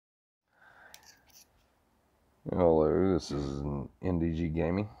Hello, this is NDG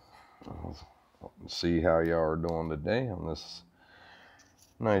Gaming. Let's see how y'all are doing today on this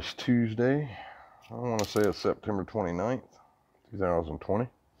nice Tuesday. I want to say it's September 29th, 2020.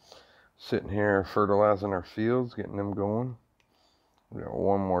 Sitting here fertilizing our fields, getting them going. We got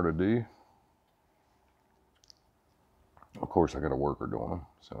one more to do. Of course, I got a worker doing them,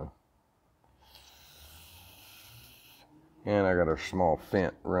 so. And I got a small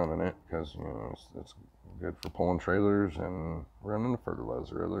Fent running it because, you know, it's good for pulling trailers and running the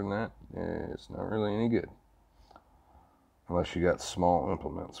fertilizer. Other than that, it's not really any good. Unless you got small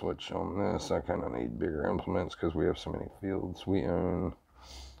implements, which on this, I kind of need bigger implements because we have so many fields. We own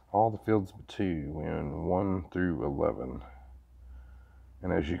all the fields but 2. We own 1 through 11.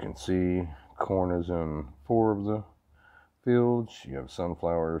 And as you can see, corn is in 4 of the fields. You have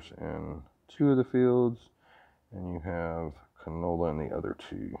sunflowers in 2 of the fields. And you have canola in the other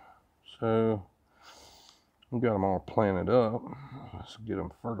 2. So we got them all planted up. Let's get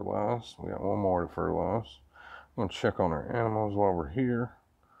them fertilized. We got one more to fertilize. I'm going to check on our animals while we're here.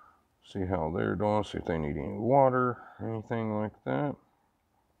 See how they're doing. See if they need any water or anything like that.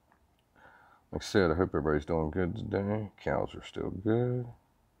 Like I said, I hope everybody's doing good today. Cows are still good.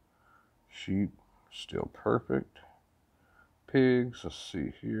 Sheep still perfect. Pigs, let's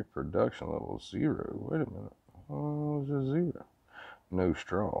see here. Production level 0. Wait a minute. Oh, it's a 0. No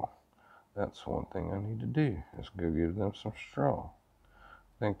straw. That's one thing I need to do. Is go give them some straw.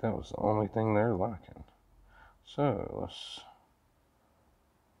 I think that was the only thing they're lacking. So let's.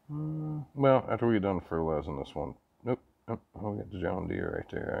 Well, after we're done fertilizing this one, nope. Oh, we got the John Deere right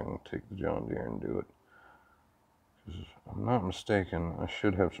there. I can take the John Deere and do it. Because if I'm not mistaken, I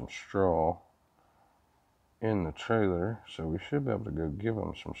should have some straw in the trailer, so we should be able to go give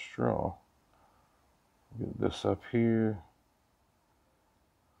them some straw. Get this up here.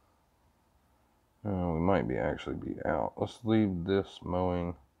 We might be actually be out. Let's leave this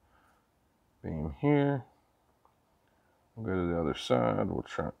mowing beam here. We'll go to the other side. We'll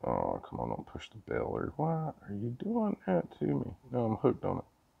try. Oh, come on, don't push the baler. Why are you doing that to me? No, I'm hooked on it.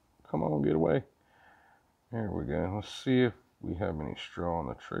 Come on, get away. There we go. Let's see if we have any straw in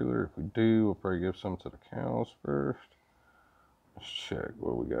the trailer. If we do, we'll probably give some to the cows first. Let's check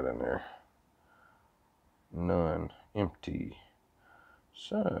what we got in there. None. Empty.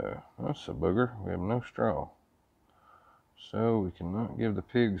 So, that's a booger. We have no straw. So, we cannot give the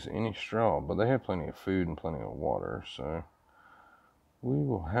pigs any straw, but they have plenty of food and plenty of water, so we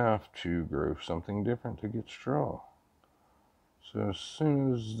will have to grow something different to get straw. So, as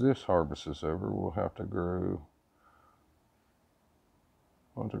soon as this harvest is over, we'll have to grow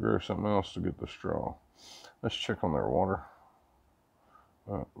something else to get the straw. Let's check on their water.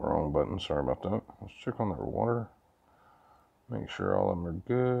 Wrong button, sorry about that. Let's check on their water. Make sure all of them are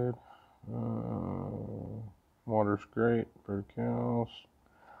good. Water's great for the cows.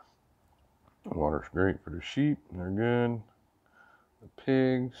 Water's great for the sheep. They're good. The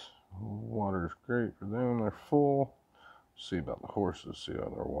pigs, water's great for them. They're full. See about the horses. See how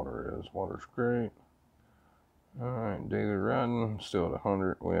their water is. Water's great. Alright, daily riding. Still at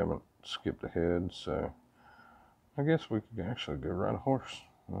 100. We haven't skipped ahead, so I guess we could actually go ride a horse.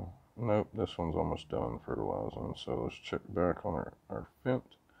 Well, nope, this one's almost done fertilizing, so let's check back on our Fent.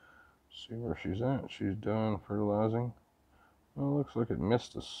 See where she's at. She's done fertilizing. Well, looks like it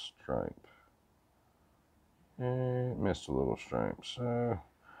missed a stripe. It missed a little stripe, so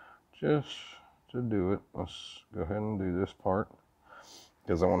just to do it, let's go ahead and do this part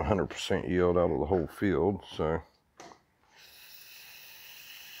because I want 100% yield out of the whole field. So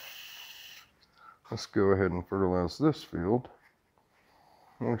let's go ahead and fertilize this field.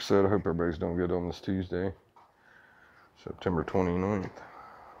 Like I said, I hope everybody's doing good on this Tuesday, September 29th.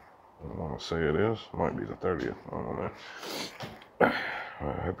 I want to say it is. Might be the 30th. I don't know.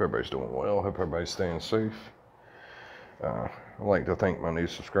 I hope everybody's doing well. I hope everybody's staying safe. I'd like to thank my new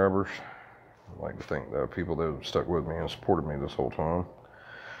subscribers. I'd like to thank the people that have stuck with me and supported me this whole time.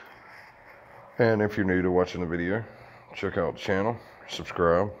 And if you're new to watching the video, check out the channel,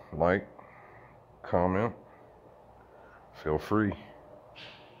 subscribe, like, comment. Feel free.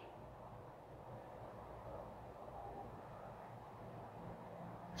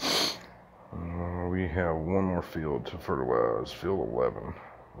 We have one more field to fertilize, field 11.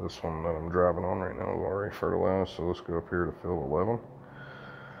 This one that I'm driving on right now is already fertilized, so let's go up here to field 11.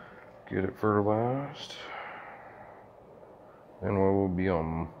 Get it fertilized. Then we will be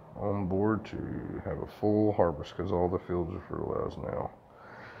on board to have a full harvest because all the fields are fertilized now.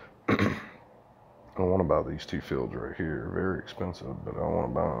 I want to buy these 2 fields right here. Very expensive, but I want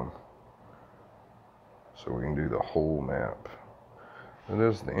to buy them so we can do the whole map. It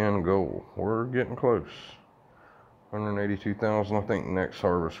is the end goal. We're getting close. 182,000. I think next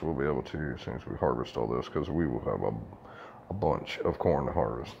harvest we'll be able to, as soon as we harvest all this, because we will have a bunch of corn to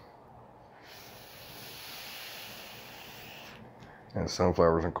harvest. And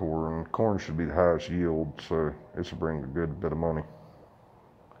sunflowers and corn. Corn should be the highest yield, so it should bring a good bit of money.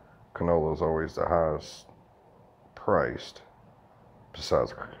 Canola is always the highest priced,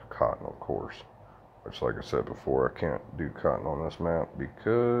 besides cotton, of course. Which, like I said before, I can't do cotton on this map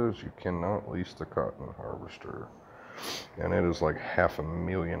because you cannot lease the cotton harvester. And it is like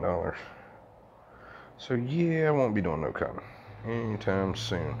 $500,000. So yeah, I won't be doing no cotton anytime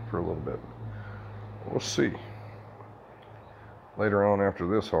soon for a little bit. We'll see. Later on after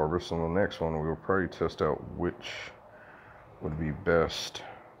this harvest, on the next one, we will probably test out which would be best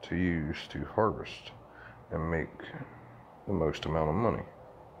to use to harvest and make the most amount of money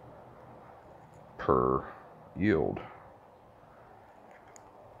per yield.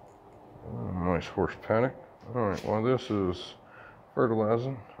 Nice horse paddock. Alright, well, this is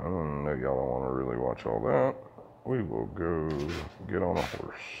fertilizing. I don't know, y'all don't want to really watch all that. We will go get on a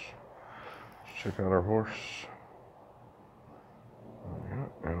horse. Let's check out our horse. Yeah,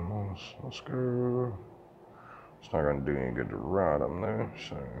 animals. Let's go. It's not going to do any good to ride them though,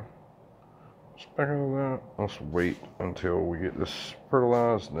 so let's back out of that. Let's wait until we get this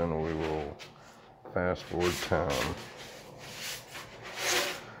fertilized, then we will fast forward time.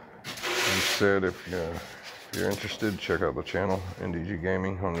 Instead, if you're interested, check out the channel NDG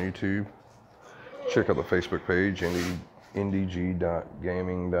Gaming on YouTube. Check out the Facebook page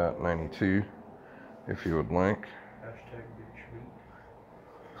ndg.gaming.92 if you would like.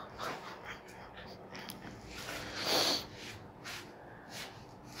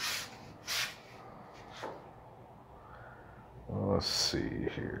 Let's see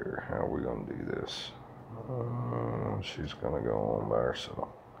here. How are we gonna do this? She's gonna go on by herself.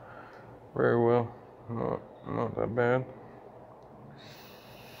 Very well. Not that bad.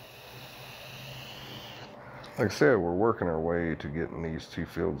 Like I said, we're working our way to getting these two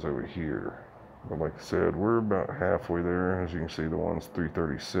fields over here. But like I said, we're about halfway there. As you can see, the one's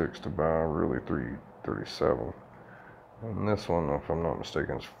 336 to buy, really 337. And this one, if I'm not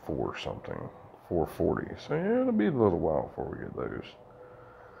mistaken, is 4 something. 440. So yeah, it'll be a little while before we get those.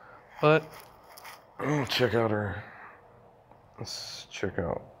 But check out our. Let's check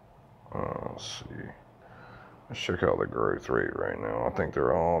out. Let's see. Let's check out the growth rate right now. I think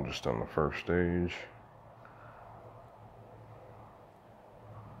they're all just on the first stage.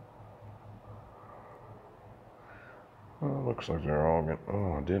 Well, it looks like they're all getting.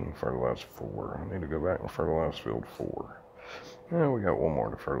 Oh, I didn't fertilize 4. I need to go back and fertilize field 4. Yeah, we got one more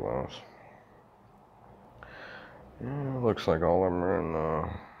to fertilize. Yeah, it looks like all of them are in the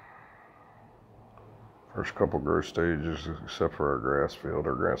first couple growth stages, except for our grass field.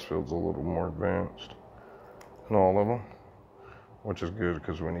 Our grass field's a little more advanced than all of them, which is good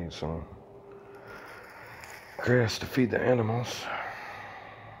because we need some grass to feed the animals.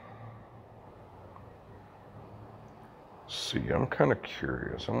 See, I'm kind of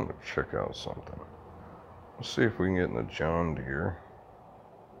curious. I'm going to check out something. Let's see if we can get in the John Deere.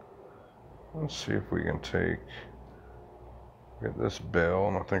 Let's see if we can get this bell,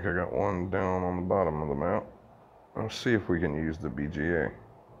 and I think I got one down on the bottom of the map. Let's see if we can use the BGA.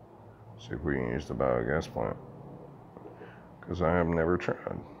 See if we can use the biogas plant. Because I have never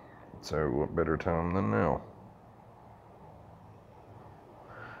tried. So what better time than now?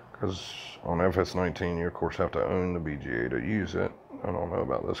 Because on FS20, you of course have to own the BGA to use it. I don't know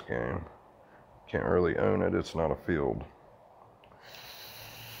about this game. Can't really own it, it's not a field.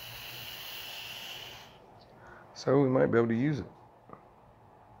 So we might be able to use it.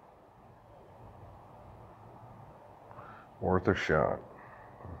 Worth a shot.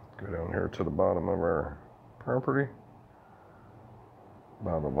 Go down here to the bottom of our property.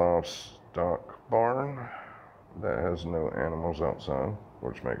 By the livestock barn that has no animals outside,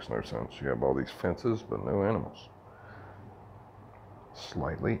 which makes no sense. You have all these fences, but no animals.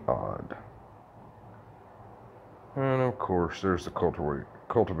 Slightly odd. And of course, there's the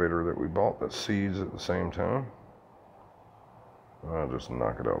cultivator that we bought that seeds at the same time. I'll just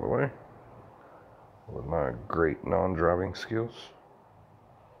knock it out of the way with my great non-driving skills.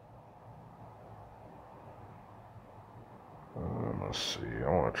 Let's see, I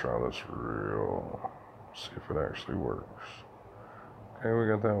want to try this see if it actually works. Okay, we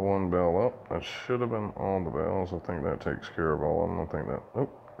got that one bell up. That should have been all the bells. I think that takes care of all of them. I think that, oh,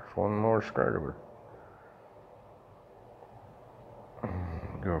 there's one more straggler.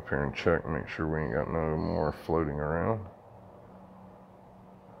 Go up here and check, make sure we ain't got no more floating around.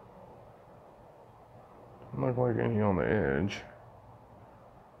 Doesn't look like any on the edge.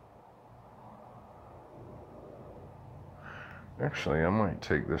 Actually, I might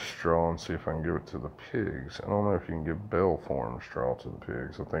take this straw and see if I can give it to the pigs. I don't know if you can give bell form straw to the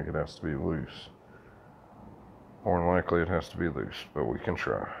pigs. I think it has to be loose. More than likely it has to be loose, but we can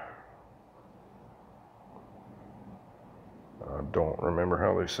try. I don't remember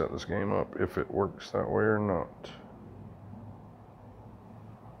how they set this game up, if it works that way or not.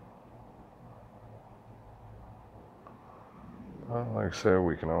 Like I said,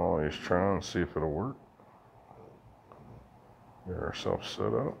 we can always try and see if it'll work. Get ourselves set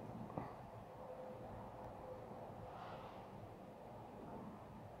up.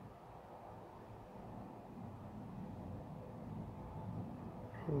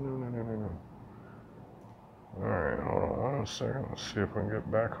 No. Alright, hold on 1 second. Let's see if we can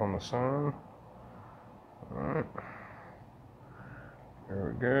get back on the sign. Alright.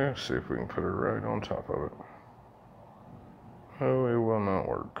 There we go. See if we can put it right on top of it. Oh, it will not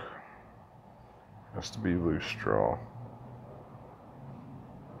work. Has to be loose straw.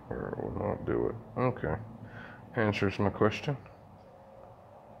 Or it will not do it. Okay. Answers my question.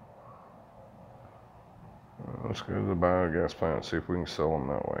 Let's go to the biogas plant and see if we can sell them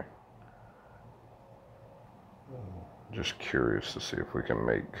that way. Just curious to see if we can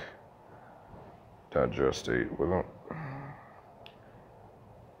make digestate with them.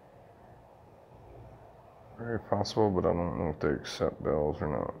 Very possible, but I don't know if they accept bells or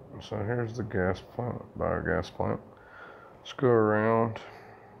not. So here's the gas plant, biogas plant. Let's go around,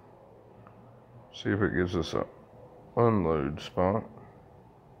 see if it gives us a unload spot.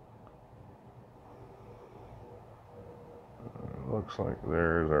 Looks like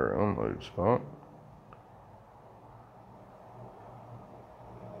there's our unload spot.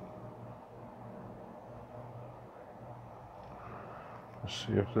 Let's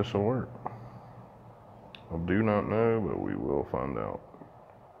see if this will work. I do not know, but we will find out.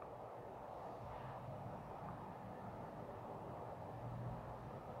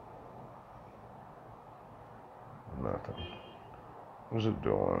 Nothing. What's it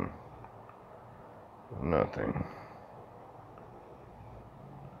doing? Nothing.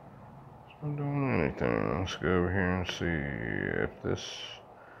 It's not doing anything. Let's go over here and see if this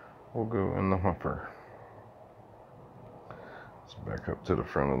will go in the hopper. Let's back up to the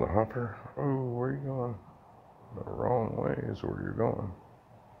front of the hopper. Oh, where are you going? The wrong way is where you're going.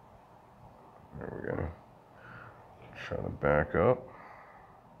 There we go. Try to back up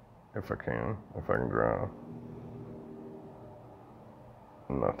if I can drive.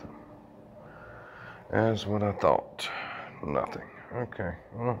 Nothing. As what I thought. Nothing. Okay,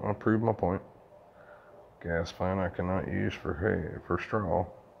 well, I proved my point. Gas plant I cannot use for hay, for straw.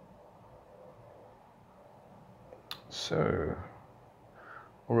 So,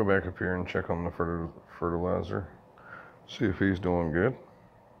 we'll go back up here and check on the fertilizer. See if he's doing good.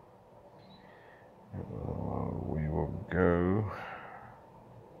 We will go.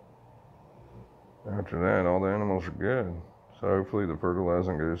 After that, all the animals are good. So hopefully the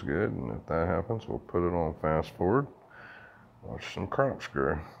fertilizing goes good, and if that happens, we'll put it on fast forward. Watch some crops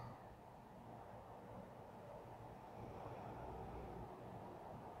grow.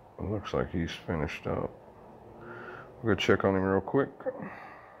 It looks like he's finished up. We'll go check on him real quick.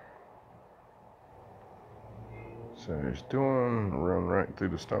 So he's doing, run right through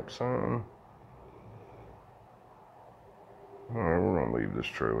the stop sign. Alright, we're gonna leave this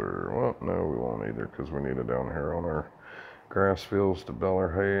trailer. Well, no, we won't either, because we need it down here on our grass fields to bale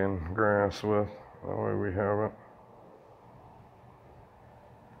our hay and grass with. That way we have it.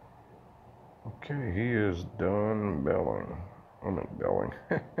 Okay, he is done baling. Baling.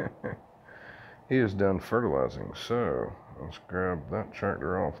 He is done fertilizing. So let's grab that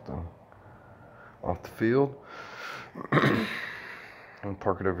tractor off the field and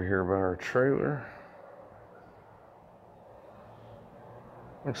park it over here by our trailer.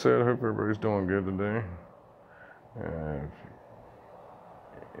 Like I said, I hope everybody's doing good today.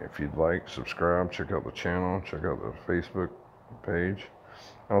 If you'd like, subscribe, check out the channel, check out the Facebook page.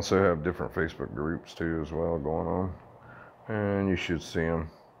 I also have different Facebook groups too as well going on, and you should see them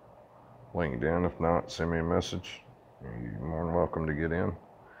linked in. If not, send me a message. You're more than welcome to get in,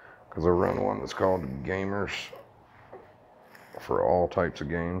 because I run one that's called Gamers for all types of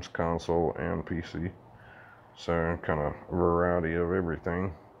games, console and PC. So kind of variety of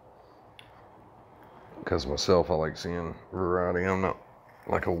everything. Because myself, I like seeing variety. I'm not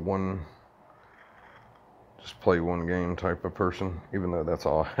like just play one game type of person, even though that's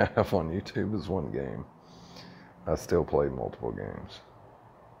all I have on YouTube is one game. I still play multiple games.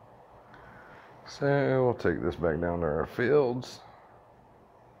 So we'll take this back down to our fields.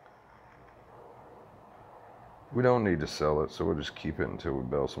 We don't need to sell it, so we'll just keep it until we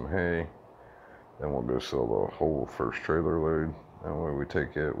bale some hay. Then we'll go sell the whole first trailer load. That way we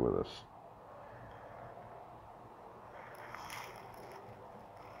take it with us.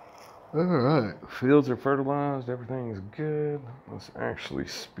 Alright, fields are fertilized, everything is good. Let's actually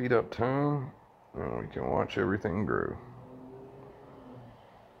speed up time and we can watch everything grow.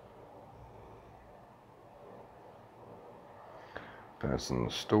 Passing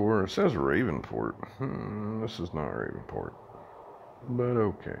the store. It says Ravenport. This is not Ravenport. But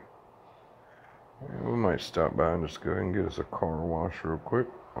okay. Yeah, we might stop by and just go ahead and get us a car wash real quick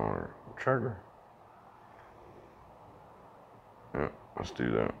on our tractor. Yeah, let's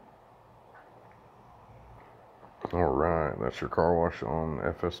do that. Alright, that's your car wash on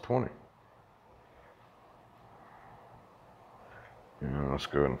FS20. And let's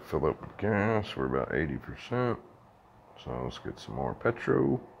go ahead and fill up with gas. We're about 80%. So let's get some more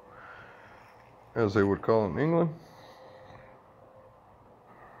petrol, as they would call it in England.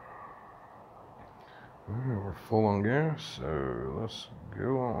 Alright, we're full on gas, so let's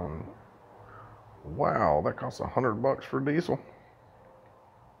go on. Wow, that costs $100 for diesel.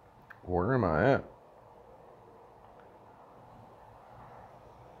 Where am I at?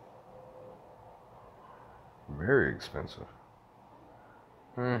 Very expensive.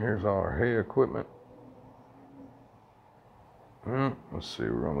 And here's all our hay equipment. Let's see,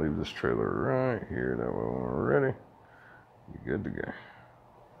 we're gonna leave this trailer right here. That way when we're ready, be good to go.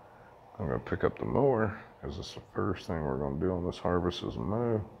 I'm gonna pick up the mower because it's the first thing we're gonna do on this harvest is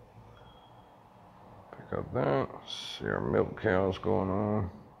mow. Pick up that. See our milk cows going on.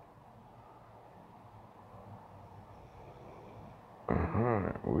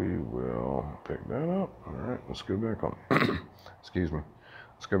 Alright, we will pick that up. Alright, let's go back on, excuse me.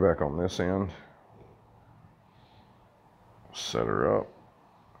 Let's go back on this end. Set her up.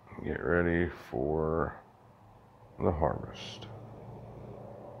 Get ready for the harvest.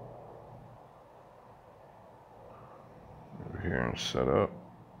 Over here and set up.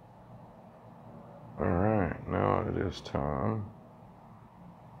 Alright, now it is time.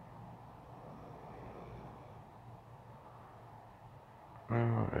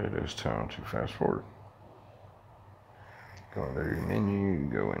 Now it is time to fast forward. Go into your menu,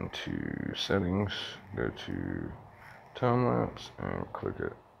 go into settings, go to time lapse, and click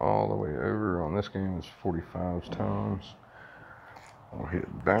it all the way over. On this game, it's 45 times. We'll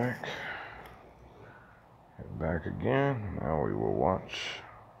hit back. Hit back again. Now we will watch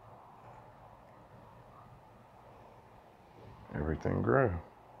everything grow.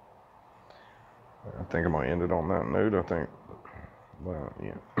 I think I'm gonna end it on that note. I think, well,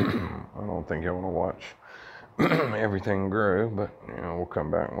 yeah, I don't think I want to watch everything grow, but you know, we'll come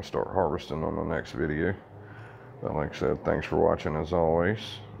back and we'll start harvesting on the next video. But like I said, thanks for watching as always.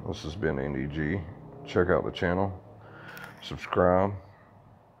 This has been NDG. Check out the channel, subscribe,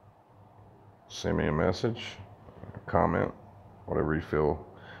 send me a message, comment, whatever you feel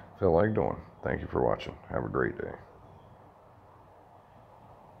like doing. Thank you for watching. Have a great day.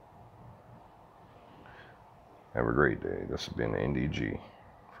 Have a great day. This has been NDG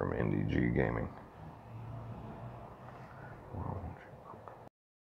from NDG Gaming. Wow.